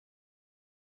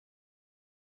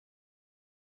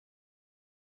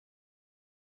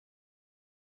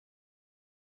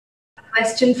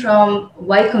question from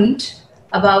Vaikunth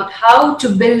about how to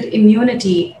build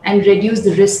immunity and reduce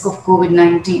the risk of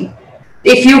COVID-19.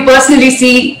 If you personally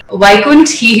see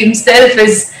Vaikunth, he himself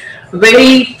is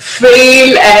very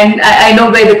frail, and I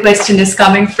know where the question is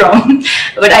coming from,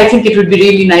 but I think it would be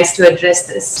really nice to address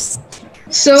this.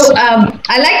 So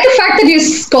I like the fact that you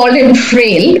called him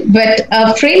frail, but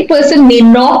a frail person may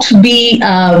not be,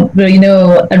 a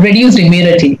reduced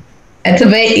immunity.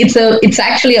 It's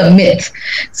actually a myth.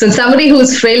 So somebody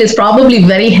who's frail is probably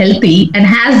very healthy and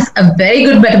has a very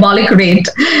good metabolic rate,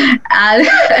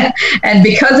 and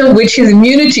because of which his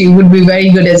immunity would be very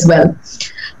good as well.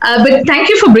 But thank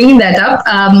you for bringing that up.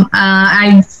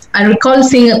 I recall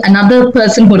seeing another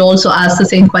person who had also asked the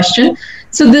same question.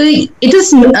 So it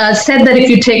is said that if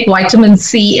you take vitamin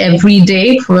C every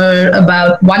day for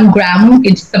about 1 gram,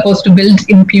 it's supposed to build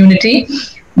immunity.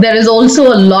 There is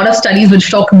also a lot of studies which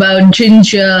talk about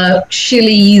ginger,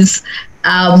 chilies,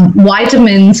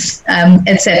 vitamins,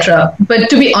 etc. But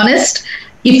to be honest,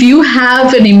 if you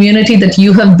have an immunity that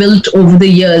you have built over the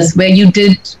years, where you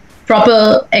did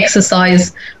proper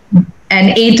exercise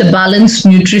and ate a balanced,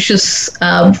 nutritious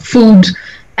food,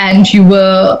 and you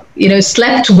were,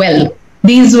 slept well,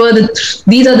 these are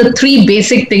the 3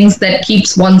 basic things that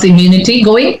keeps one's immunity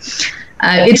going.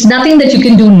 It's nothing that you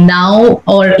can do now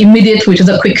or immediate, which is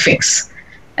a quick fix.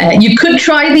 You could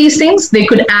try these things. They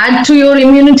could add to your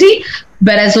immunity,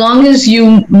 but as long as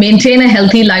you maintain a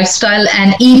healthy lifestyle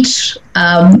and eat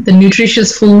the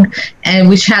nutritious food,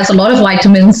 which has a lot of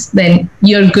vitamins, then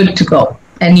you're good to go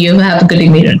and you have good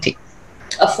immunity.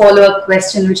 A follow-up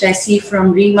question, which I see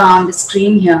from Rima on the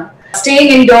screen here. Staying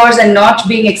indoors and not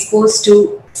being exposed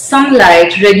to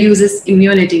sunlight reduces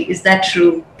immunity. Is that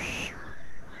true?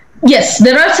 Yes,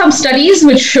 there are some studies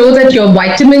which show that your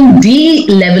vitamin D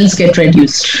levels get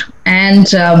reduced. And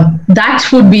that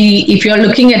would be, if you're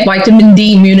looking at vitamin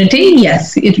D immunity,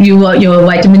 yes, your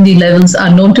vitamin D levels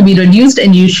are known to be reduced,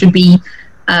 and you should be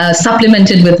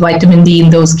supplemented with vitamin D in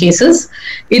those cases.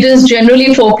 It is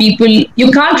generally for people,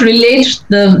 you can't relate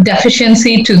the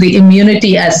deficiency to the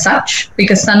immunity as such,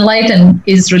 because sunlight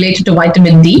is related to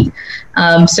vitamin D.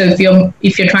 So if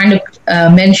you're trying to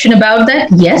mention about that,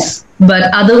 yes,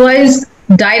 but otherwise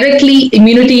directly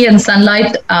immunity and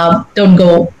sunlight don't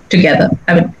go together.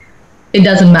 I mean, it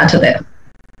doesn't matter there.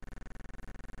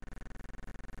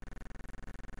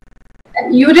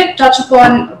 You did touch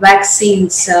upon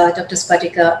vaccines, Dr.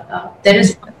 Spateeka. There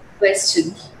is one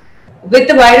question. With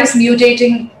the virus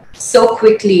mutating so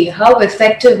quickly, how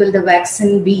effective will the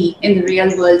vaccine be in the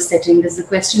real world setting? This is a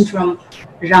question from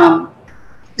Ram.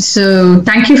 So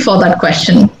thank you for that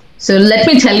question. So let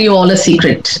me tell you all a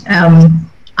secret.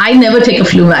 I never take a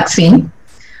flu vaccine.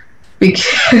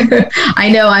 I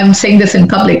know I'm saying this in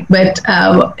public, but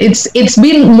it's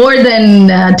been more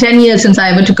than 10 years since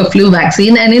I ever took a flu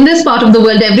vaccine. And in this part of the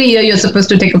world, every year you're supposed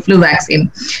to take a flu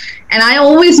vaccine. And I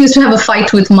always used to have a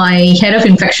fight with my head of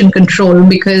infection control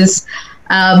because,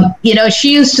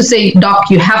 she used to say, "Doc,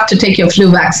 you have to take your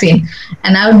flu vaccine."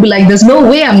 And I would be like, "There's no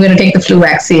way I'm going to take the flu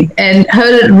vaccine." And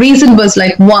her reason was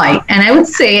like, "Why?" And I would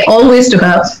say always to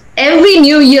her, every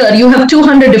new year you have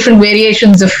 200 different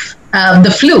variations of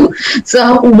the flu.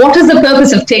 So what is the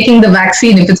purpose of taking the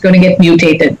vaccine if it's going to get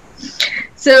mutated?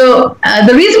 So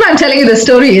the reason I'm telling you this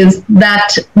story is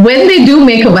that when they do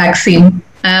make a vaccine,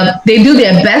 they do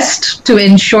their best to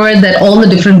ensure that all the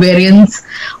different variants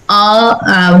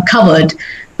are covered.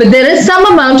 But there is some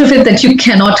amount of it that you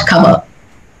cannot cover.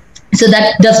 So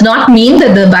that does not mean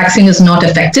that the vaccine is not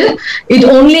effective. It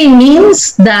only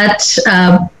means that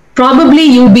probably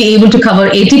you'll be able to cover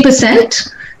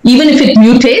 80%. Even if it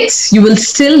mutates, you will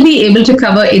still be able to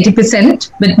cover 80%,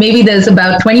 but maybe there's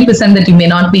about 20% that you may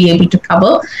not be able to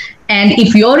cover. And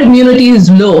if your immunity is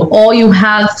low, or you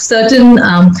have certain,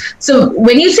 so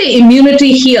when you say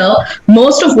immunity here,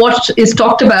 most of what is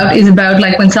talked about is about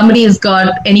like when somebody has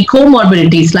got any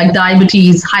comorbidities like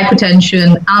diabetes,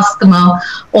 hypertension, asthma,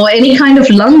 or any kind of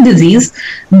lung disease,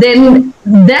 then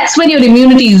that's when your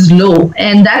immunity is low.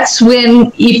 And that's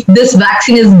when, if this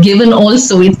vaccine is given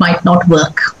also, it might not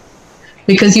work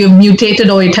because you've mutated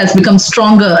or it has become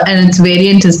stronger and its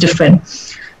variant is different.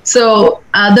 So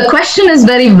the question is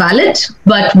very valid,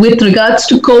 but with regards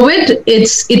to COVID,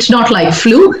 it's not like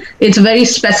flu. It's very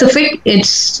specific.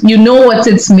 It's, what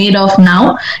it's made of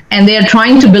now, and they are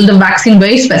trying to build a vaccine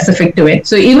very specific to it.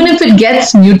 So even if it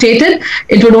gets mutated,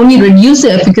 it would only reduce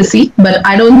the efficacy, but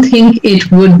I don't think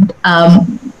it would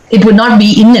not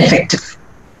be ineffective.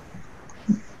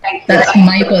 That's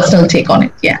my personal take on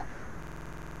it. Yeah.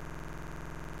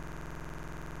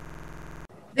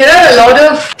 There are a lot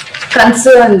of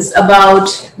concerns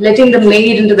about letting the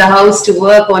maid into the house to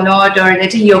work or not, or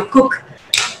letting your cook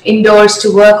indoors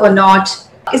to work or not?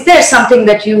 Is there something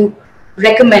that you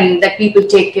recommend that people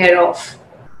take care of?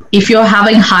 If you're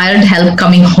having hired help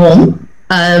coming home,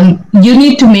 you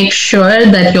need to make sure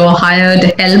that your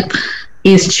hired help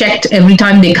is checked every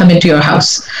time they come into your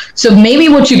house. So maybe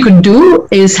what you could do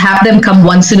is have them come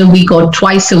once in a week or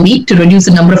twice a week to reduce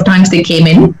the number of times they came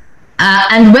in.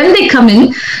 And when they come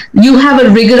in, you have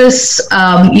a rigorous,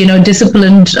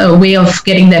 disciplined way of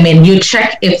getting them in. You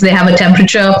check if they have a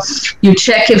temperature. You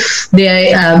check if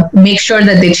they make sure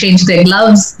that they change their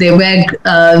gloves, they wear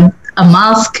a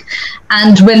mask,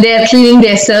 and when they are cleaning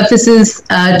their surfaces,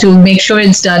 to make sure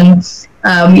it's done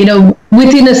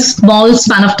within a small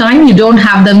span of time. You don't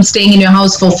have them staying in your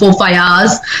house for 4-5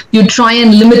 hours. You try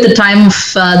and limit the time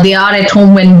they are at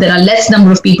home when there are less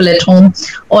number of people at home,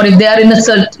 or if they are in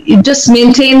a you just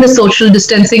maintain the social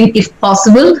distancing if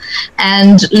possible,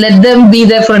 and let them be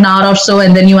there for an hour or so,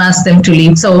 and then you ask them to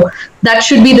leave. So that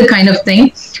should be the kind of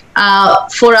thing.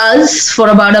 For us, for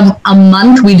about a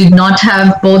month, we did not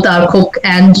have both our cook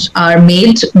and our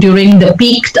maid during the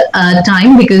peak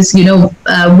time, because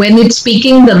when it's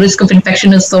peaking, the risk of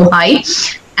infection is so high,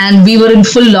 and we were in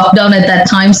full lockdown at that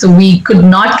time, so we could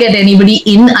not get anybody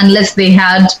in unless they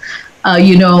had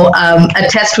a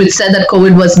test which said that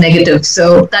COVID was negative.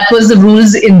 So that was the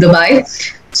rules in Dubai.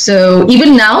 So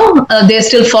even now, they're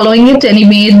still following it. Any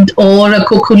maid or a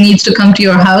cook who needs to come to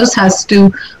your house has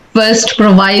to first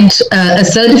provide a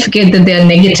certificate that they are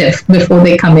negative before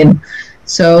they come in.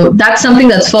 So that's something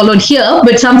that's followed here.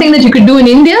 But something that you could do in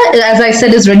India, as I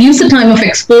said, is reduce the time of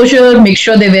exposure, make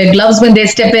sure they wear gloves when they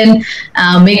step in,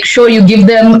 make sure you give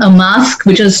them a mask,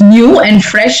 which is new and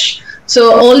fresh.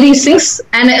 So all these things,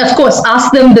 and of course,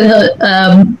 ask them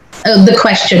the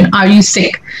question, are you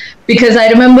sick? Because I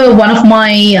remember one of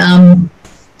my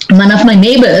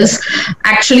neighbors,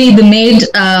 actually the maid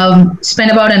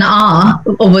spent about an hour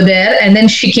over there, and then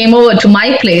she came over to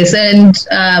my place and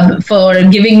for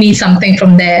giving me something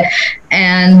from there.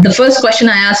 And the first question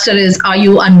I asked her is, are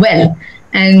you unwell?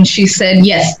 And she said,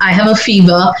 yes, I have a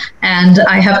fever and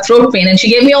I have throat pain. And she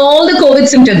gave me all the COVID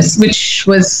symptoms, which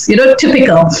was,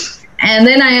 typical. And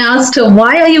then I asked her,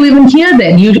 why are you even here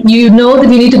then? You know that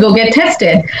you need to go get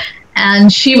tested.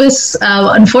 And she was,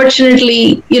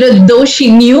 unfortunately, though she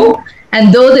knew,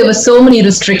 and though there were so many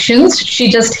restrictions, she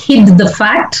just hid the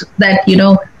fact that,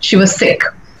 she was sick.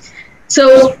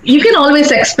 So you can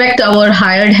always expect our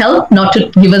hired help not to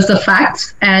give us the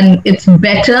facts. And it's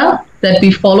better that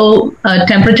we follow a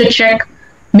temperature check,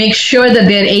 make sure that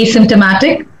they're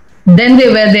asymptomatic. Then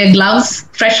they wear their gloves,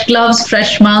 fresh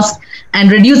mask,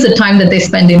 and reduce the time that they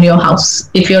spend in your house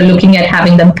if you're looking at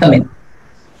having them come in.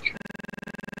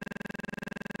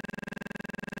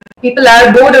 People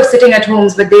are bored of sitting at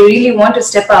homes, but they really want to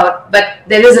step out, but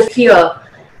there is a fear.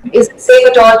 Is it safe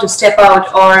at all to step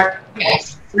out, or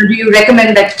do you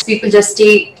recommend that people just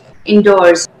stay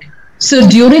indoors? So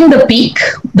during the peak,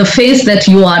 the phase that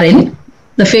you are in,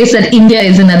 the phase that India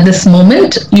is in at this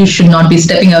moment, you should not be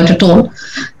stepping out at all.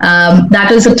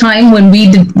 That is a time when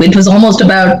it was almost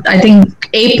about, I think,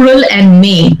 April and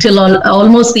May, till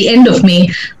almost the end of May,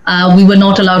 we were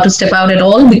not allowed to step out at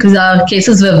all because our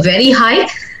cases were very high.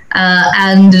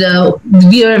 And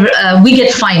we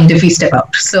get fined if we step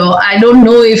out. So I don't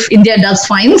know if India does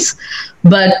fines,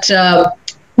 but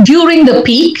during the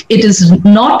peak, it is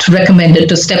not recommended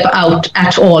to step out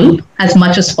at all as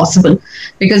much as possible,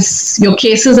 because your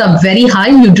cases are very high.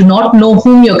 You do not know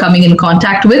whom you're coming in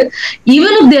contact with.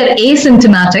 Even if they're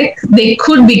asymptomatic, they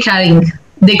could be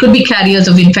carriers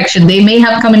of infection. They may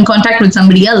have come in contact with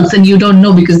somebody else and you don't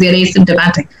know because they're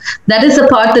asymptomatic. That is the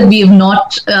part that we have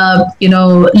not,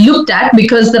 looked at,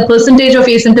 because the percentage of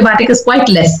asymptomatic is quite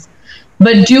less.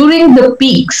 But during the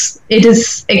peaks, it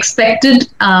is expected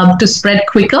to spread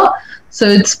quicker. So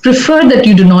it's preferred that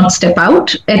you do not step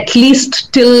out, at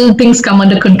least till things come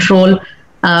under control.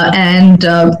 In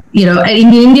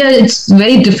India, it's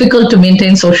very difficult to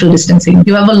maintain social distancing.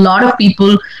 You have a lot of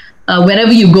people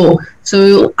wherever you go.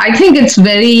 So I think it's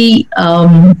very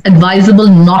advisable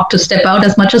not to step out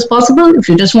as much as possible. If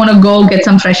you just want to go get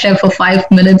some fresh air for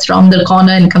 5 minutes around the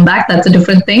corner and come back, that's a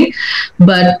different thing.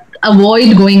 But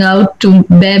avoid going out to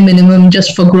bare minimum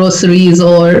just for groceries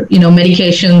or,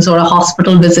 medications or a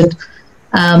hospital visit.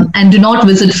 And do not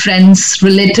visit friends,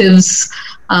 relatives,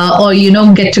 or,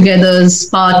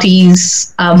 get-togethers,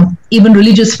 parties, even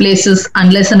religious places,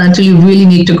 unless and until you really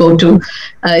need to go to.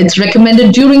 It's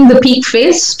recommended during the peak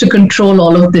phase to control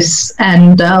all of this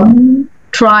and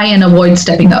try and avoid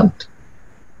stepping out.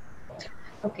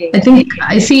 Okay. I think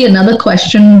I see another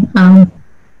question.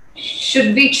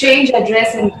 Should we change our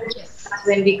dress and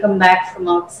when we come back from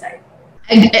outside?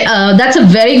 That's a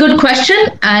very good question.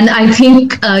 And I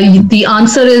think the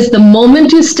answer is the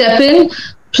moment you step in,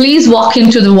 please walk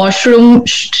into the washroom.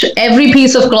 Every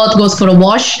piece of cloth goes for a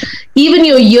wash, even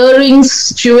your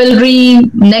earrings, jewelry,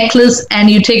 necklace, and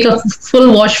you take a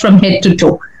full wash from head to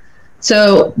toe.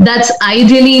 So that's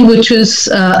ideally which is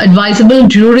advisable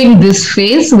during this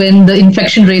phase when the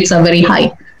infection rates are very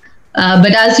high.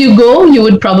 But as you go, you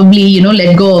would probably,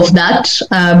 let go of that.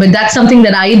 But that's something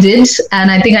that I did.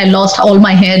 And I think I lost all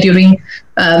my hair during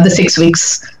the 6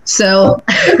 weeks. So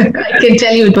I can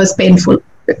tell you it was painful.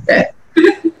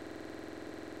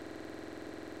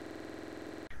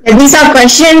 These are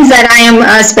questions that I am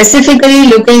specifically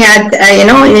looking at, in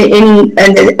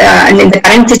the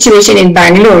current situation in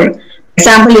Bangalore. For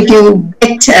example, if you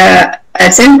get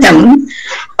a symptom,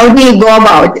 how do you go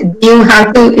about? Do you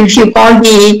have to, if you call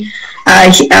the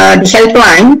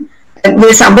helpline,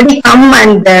 will somebody come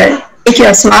and take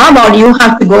your swab, or you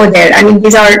have to go there? I mean,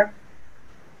 that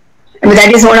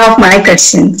is one of my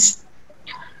questions.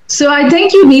 So I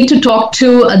think you need to talk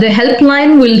to the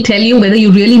helpline will tell you whether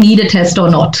you really need a test or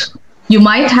not. You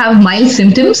might have mild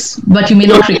symptoms, but you may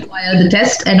not require the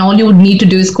test, and all you would need to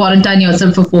do is quarantine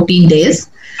yourself for 14 days.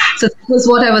 So that was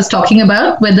what I was talking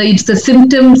about, whether it's a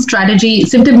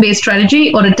symptom-based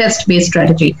strategy or a test-based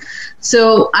strategy.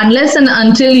 So unless and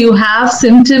until you have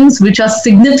symptoms which are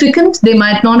significant, they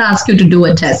might not ask you to do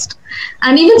a test.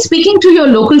 And even speaking to your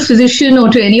local physician or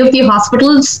to any of the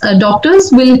hospitals,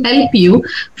 doctors will help you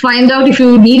find out if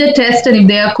you need a test and if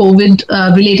there are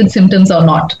COVID-related symptoms or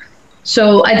not.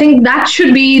 So I think that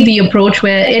should be the approach,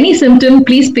 where any symptom,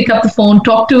 please pick up the phone,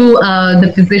 talk to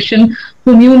the physician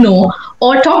whom you know,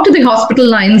 or talk to the hospital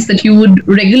lines that you would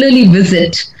regularly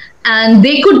visit, and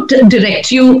they could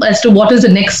direct you as to what is the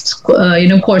next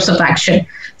course of action.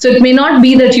 So it may not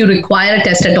be that you require a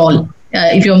test at all.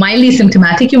 If you're mildly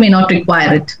symptomatic, you may not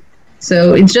require it.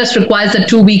 So it just requires that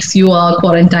 2 weeks you are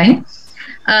quarantined.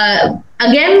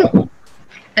 Again,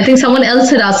 I think someone else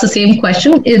had asked the same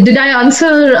question. Did I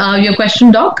answer your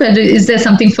question, Doc? Is there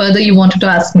something further you wanted to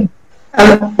ask me?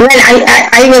 Well,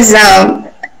 I was,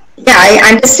 I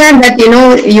understand that,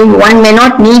 one may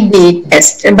not need the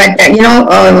test, but,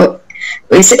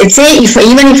 say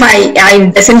even if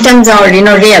the symptoms are,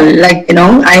 real, like,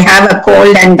 I have a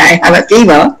cold and I have a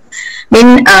fever,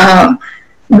 do I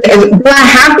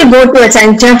have to go to a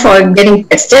center for getting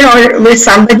tested, or will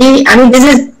somebody, this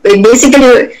is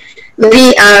basically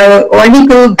very only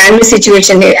to Bangalore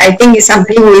situation. I think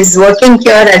somebody who is working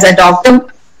here as a doctor,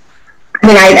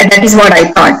 that is what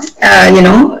I thought,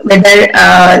 whether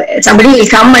somebody will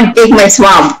come and take my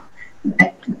swab.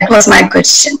 That was my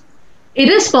question. It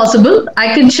is possible.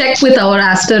 I can check with our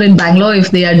Aster in Bangalore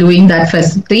if they are doing that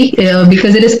facility,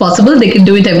 because it is possible. They can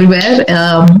do it everywhere.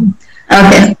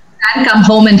 Okay. And come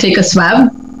home and take a swab.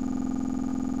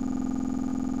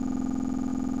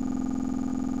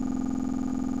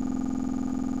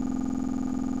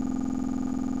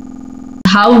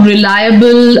 How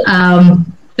reliable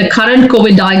the current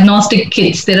COVID diagnostic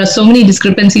kits. There are so many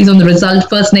discrepancies on the result,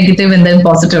 first negative and then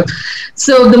positive.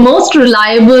 So the most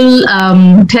reliable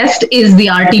test is the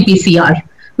RT-PCR,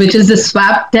 which is the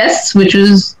swab test, which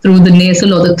is through the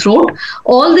nasal or the throat.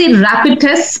 All the rapid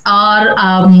tests are,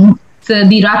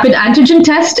 the rapid antigen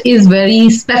test is very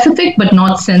specific but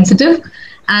not sensitive.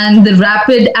 And the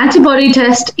rapid antibody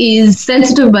test is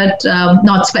sensitive but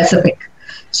not specific.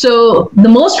 So the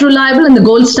most reliable and the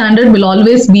gold standard will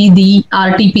always be the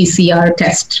RT-PCR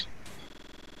test.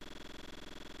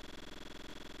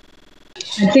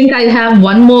 I think I have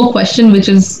one more question, which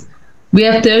is, we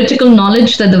have theoretical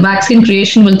knowledge that the vaccine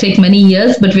creation will take many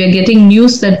years, but we are getting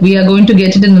news that we are going to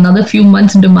get it in another few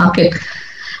months into market.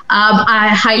 I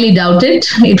highly doubt it.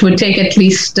 It would take at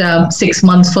least 6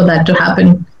 months for that to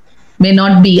happen. May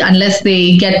not be, unless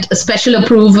they get a special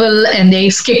approval and they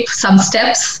skip some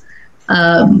steps.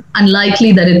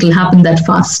 Unlikely that it will happen that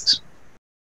fast.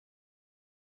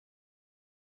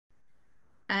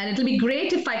 And it'll be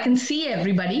great if I can see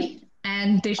everybody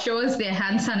and they show us their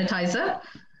hand sanitizer.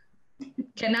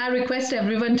 Can I request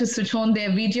everyone to switch on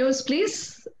their videos,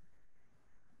 please?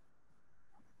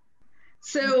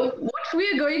 So what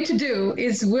we're going to do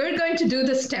is we're going to do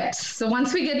the steps. So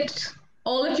once we get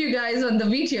all of you guys on the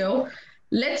video,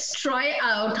 let's try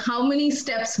out how many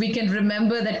steps we can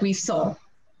remember that we saw.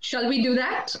 Shall we do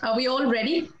that? Are we all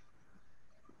ready?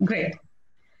 Great.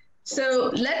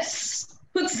 So let's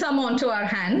put some onto our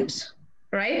hand,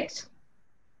 right?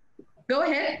 Go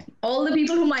ahead. All the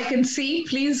people whom I can see,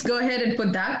 please go ahead and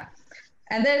put that.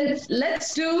 And then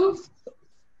let's do,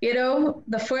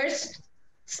 the first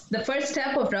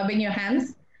step of rubbing your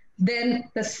hands. Then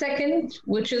the second,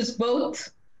 which is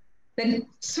both Then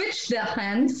switch the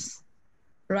hands,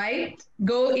 right?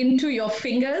 Go into your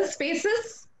finger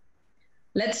spaces.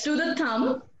 Let's do the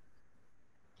thumb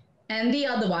and the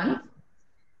other one.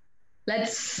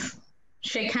 Let's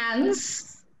shake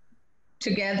hands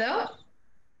together.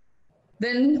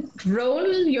 Then roll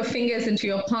your fingers into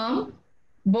your palm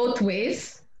both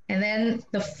ways, and then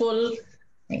the full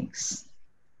things.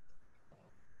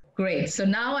 Great. So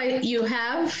now you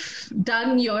have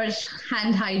done your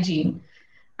hand hygiene.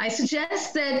 I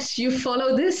suggest that you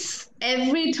follow this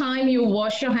every time you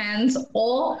wash your hands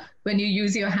or when you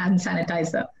use your hand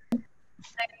sanitizer.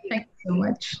 Thank you so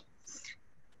much.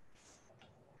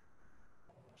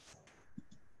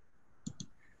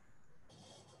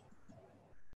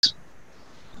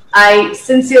 I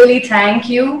sincerely thank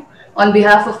you on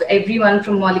behalf of everyone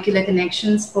from Molecular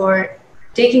Connections for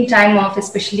taking time off,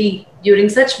 especially during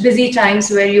such busy times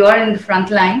where you are in the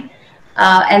front line,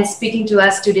 and speaking to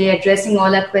us today, addressing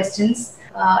all our questions.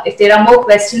 If there are more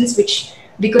questions which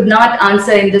we could not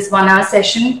answer in this 1 hour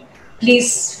session,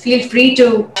 please feel free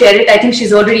to share it. I think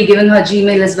she's already given her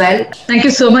Gmail as well. Thank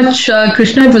you so much,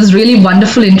 Krishna. It was really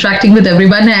wonderful interacting with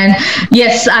everyone. And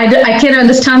yes, I can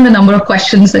understand the number of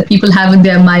questions that people have in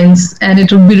their minds. And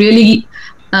it would be really,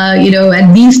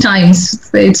 at these times,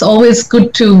 it's always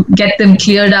good to get them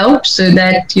cleared out so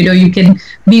that, you can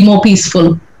be more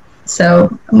peaceful. So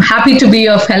I'm happy to be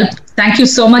of help. Thank you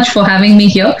so much for having me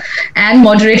here and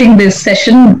moderating this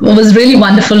session. It was really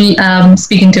wonderful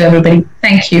speaking to everybody.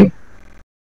 Thank you.